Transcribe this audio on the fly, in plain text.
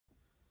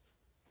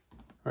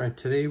All right,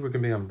 today we're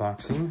going to be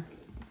unboxing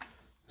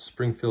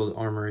Springfield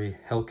Armory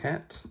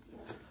Hellcat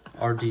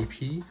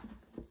RDP.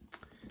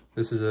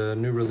 This is a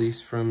new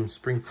release from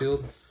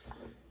Springfield.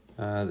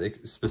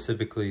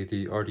 Specifically,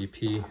 the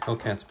RDP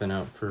Hellcat's been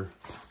out for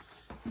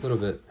a little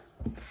bit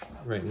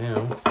right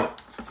now.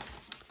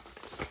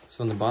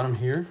 So on the bottom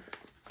here,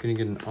 you're going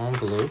to get an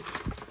envelope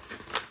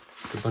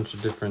with a bunch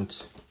of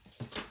different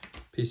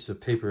pieces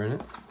of paper in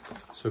it.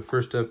 So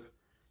first up,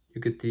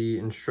 you get the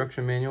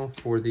instruction manual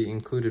for the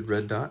included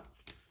red dot.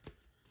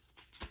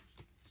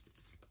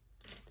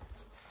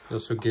 You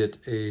also get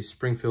a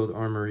Springfield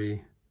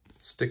Armory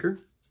sticker,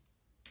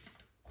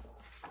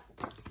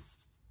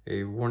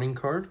 a warning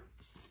card,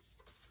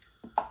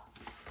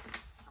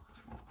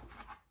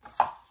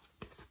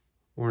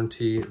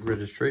 warranty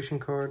registration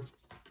card,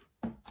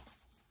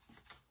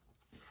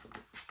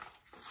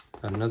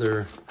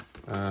 another,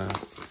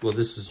 well,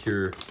 this is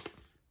your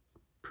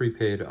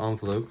prepaid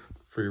envelope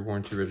for your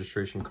warranty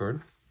registration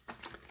card,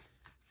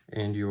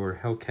 and your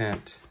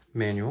Hellcat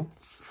manual.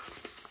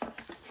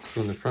 So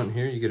in the front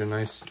here, you get a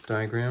nice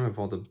diagram of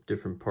all the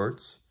different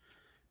parts.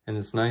 And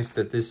it's nice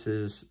that this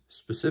is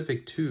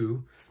specific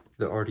to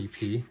the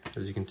RDP,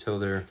 as you can tell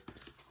there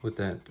with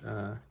that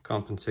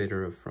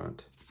compensator up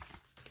front.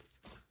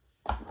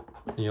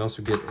 And you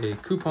also get a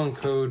coupon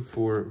code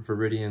for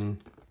Viridian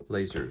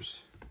lasers.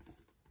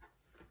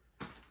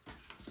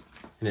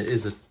 And it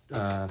is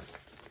a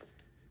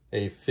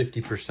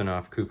 50%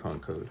 off coupon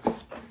code.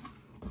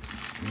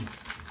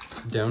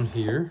 So down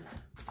here,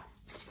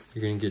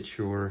 you're gonna get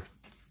your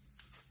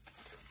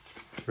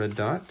red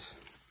dot.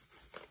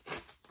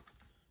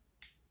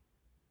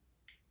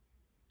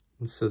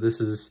 And so this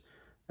is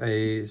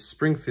a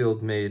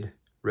Springfield made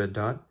red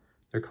dot.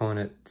 They're calling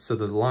it, so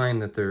the line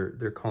that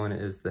they're calling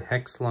it is the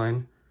HEX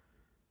line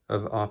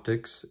of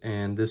optics,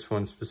 and this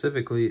one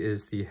specifically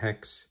is the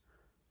HEX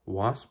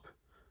Wasp.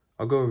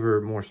 I'll go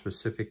over more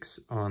specifics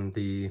on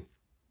the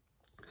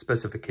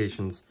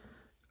specifications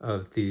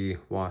of the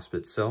Wasp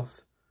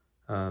itself,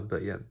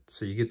 but yeah,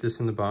 so you get this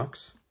in the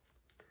box.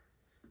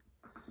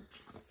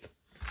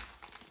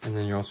 And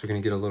then you're also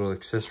going to get a little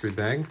accessory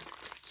bag.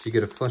 So you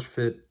get a flush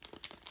fit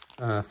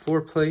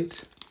floor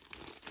plate,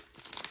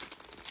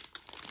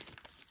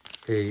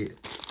 a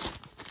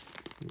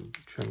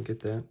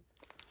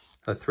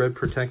thread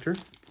protector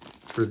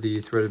for the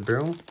threaded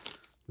barrel,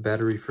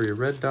 battery for your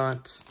red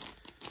dot,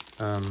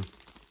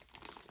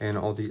 and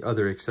all the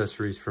other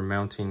accessories for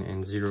mounting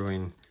and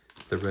zeroing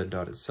the red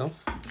dot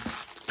itself.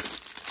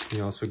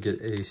 You also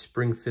get a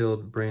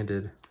Springfield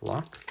branded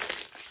lock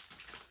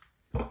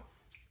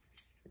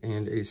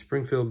and a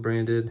Springfield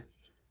branded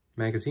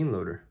magazine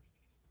loader.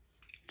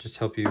 Just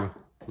help you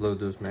load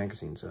those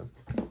magazines up.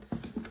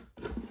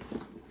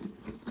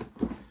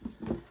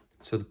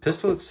 So the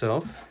pistol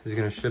itself is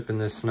going to ship in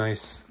this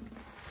nice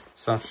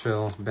soft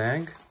shell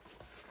bag,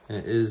 and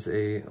it is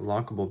a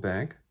lockable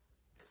bag.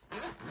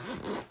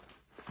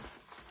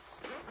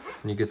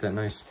 And you get that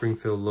nice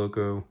Springfield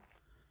logo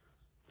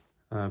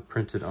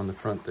printed on the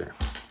front there.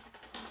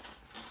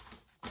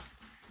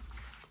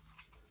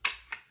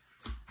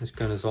 This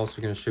gun is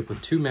also going to ship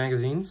with 2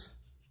 magazines.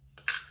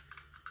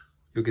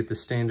 You'll get the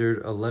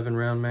standard 11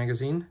 round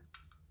magazine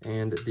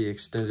and the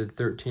extended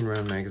 13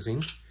 round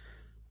magazine,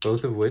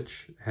 both of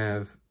which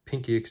have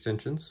pinky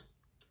extensions.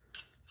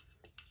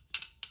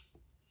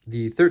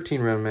 The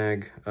 13 round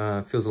mag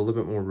feels a little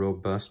bit more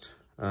robust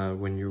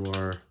when you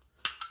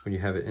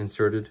have it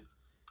inserted.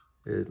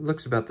 It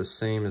looks about the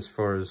same as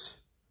far as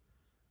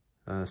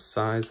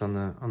size on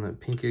the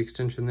pinky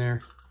extension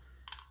there.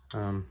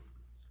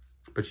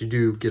 But you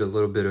do get a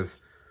little bit of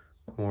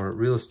more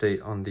real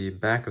estate on the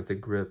back of the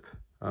grip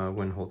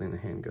when holding the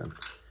handgun,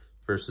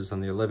 versus on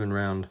the 11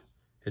 round,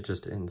 it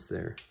just ends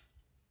there.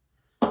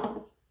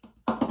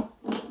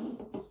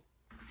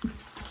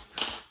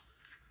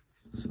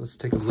 So let's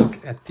take a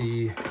look at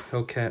the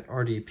Hellcat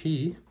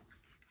RDP.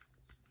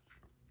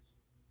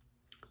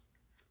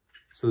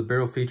 So the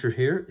barrel featured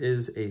here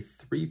is a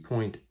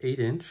 3.8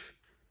 inch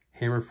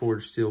hammer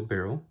forged steel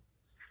barrel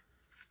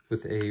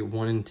with a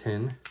 1 in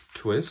 10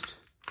 twist.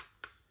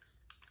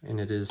 And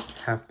it is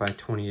 1/2 by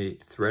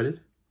 28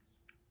 threaded.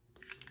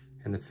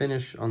 And the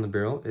finish on the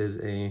barrel is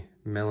a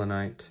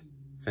melanite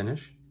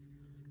finish.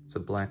 It's a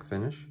black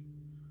finish.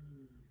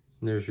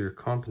 And there's your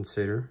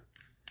compensator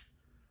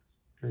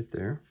right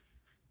there.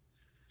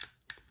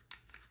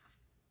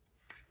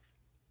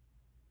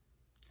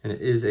 And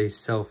it is a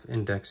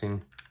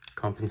self-indexing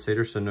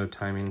compensator, so no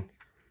timing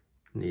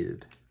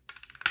needed.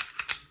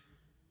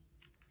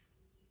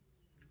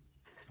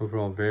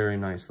 Overall, very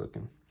nice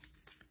looking.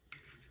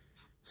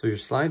 So your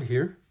slide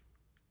here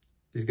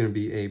is going to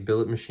be a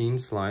billet machine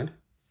slide,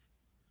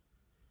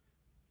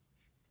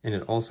 and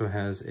it also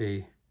has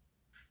a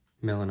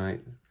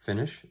melanite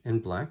finish in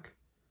black,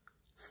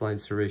 slide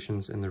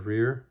serrations in the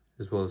rear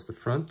as well as the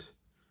front.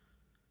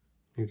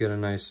 You get a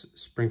nice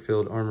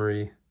Springfield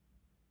Armory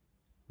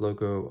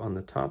logo on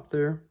the top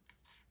there,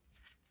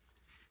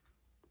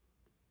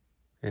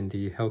 and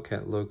the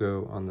Hellcat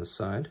logo on the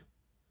side.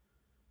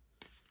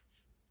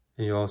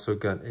 And you also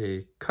got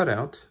a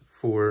cutout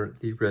for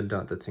the red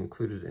dot that's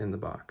included in the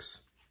box.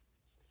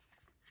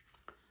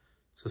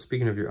 So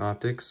speaking of your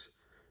optics,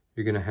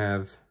 you're going to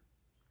have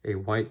a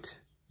white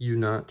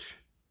U-notch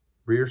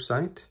rear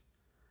sight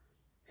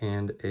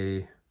and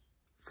a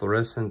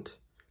fluorescent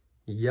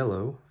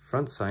yellow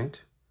front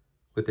sight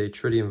with a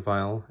tritium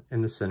vial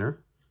in the center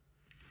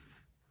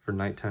for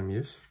nighttime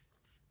use.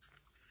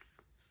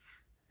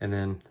 And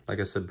then,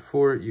 like I said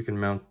before, you can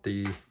mount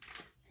the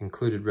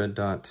included red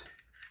dot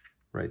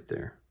right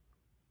there.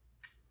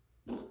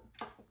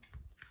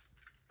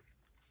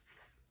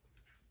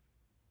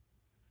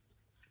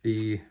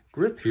 The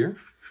grip here,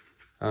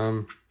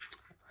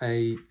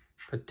 I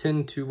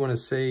tend to want to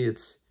say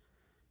it's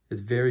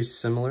very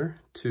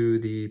similar to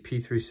the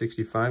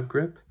P365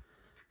 grip,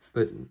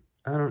 but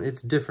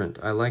it's different.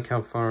 I like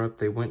how far up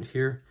they went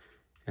here,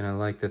 and I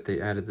like that they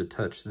added the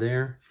touch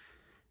there.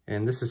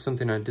 And this is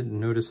something I didn't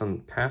notice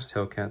on past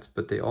Hellcats,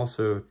 but they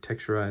also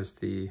texturized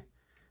the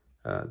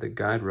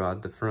guide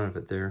rod, the front of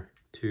it there,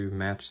 to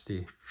match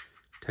the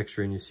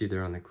texturing you see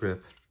there on the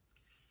grip.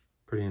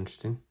 Pretty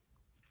interesting.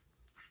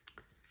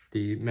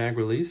 The mag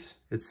release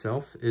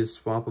itself is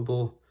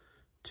swappable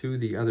to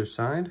the other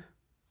side.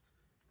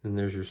 Then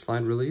there's your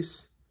slide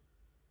release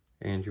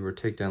and your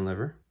takedown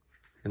lever.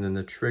 And then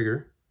the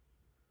trigger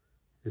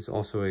is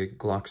also a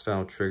Glock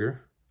style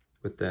trigger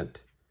with that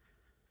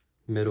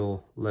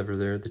middle lever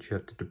there that you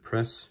have to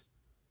depress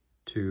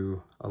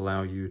to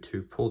allow you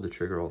to pull the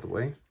trigger all the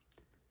way.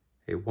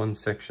 A one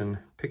section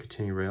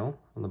Picatinny rail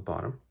on the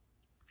bottom.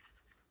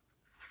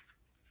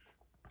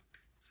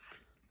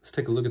 Let's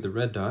take a look at the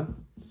red dot.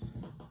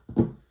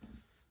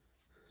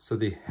 So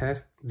the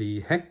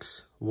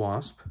HEX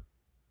Wasp,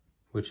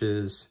 which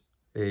is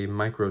a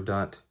micro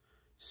dot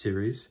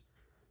series,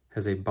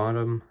 has a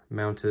bottom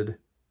mounted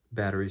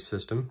battery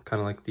system, kind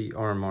of like the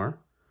RMR,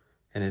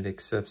 and it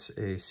accepts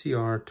a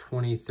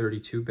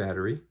CR2032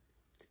 battery,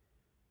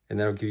 and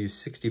that'll give you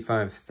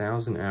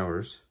 65,000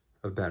 hours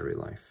of battery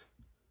life.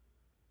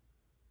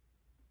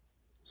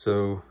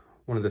 So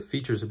one of the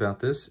features about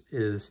this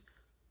is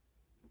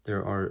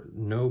there are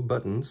no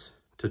buttons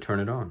to turn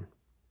it on.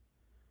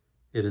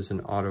 It is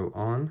an auto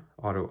on,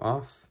 auto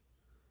off,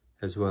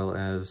 as well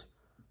as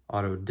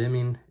auto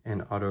dimming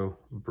and auto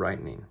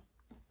brightening.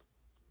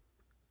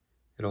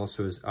 It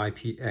also is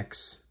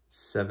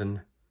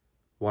IPX7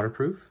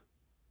 waterproof.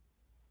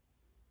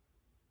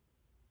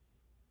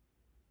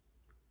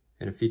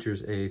 And it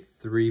features a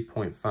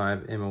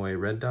 3.5 MOA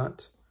red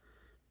dot.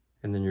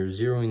 And then your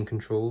zeroing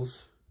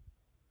controls,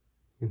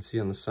 you can see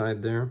on the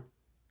side there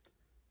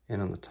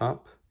and on the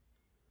top.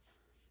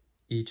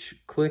 Each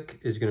click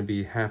is going to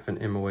be half an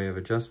MOA of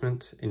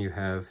adjustment, and you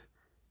have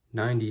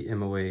 90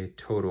 MOA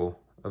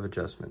total of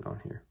adjustment on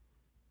here.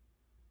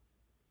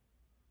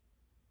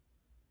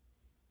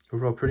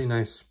 Overall, pretty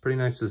nice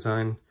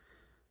design.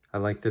 I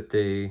like that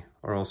they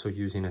are also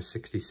using a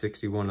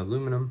 6061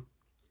 aluminum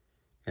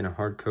and a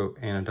hard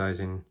coat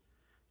anodizing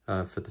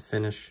for the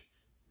finish.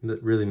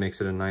 That really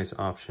makes it a nice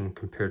option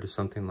compared to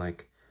something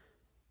like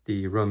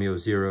the Romeo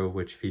Zero,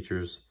 which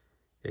features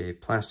a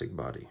plastic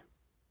body.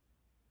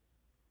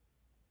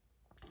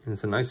 And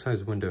it's a nice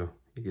size window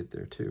you get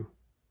there too.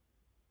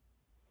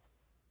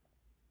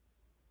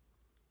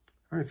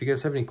 All right, if you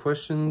guys have any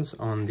questions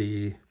on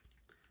the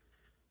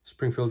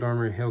Springfield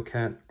Armory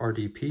Hellcat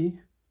RDP,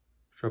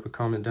 drop a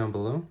comment down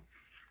below.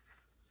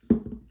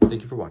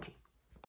 Thank you for watching.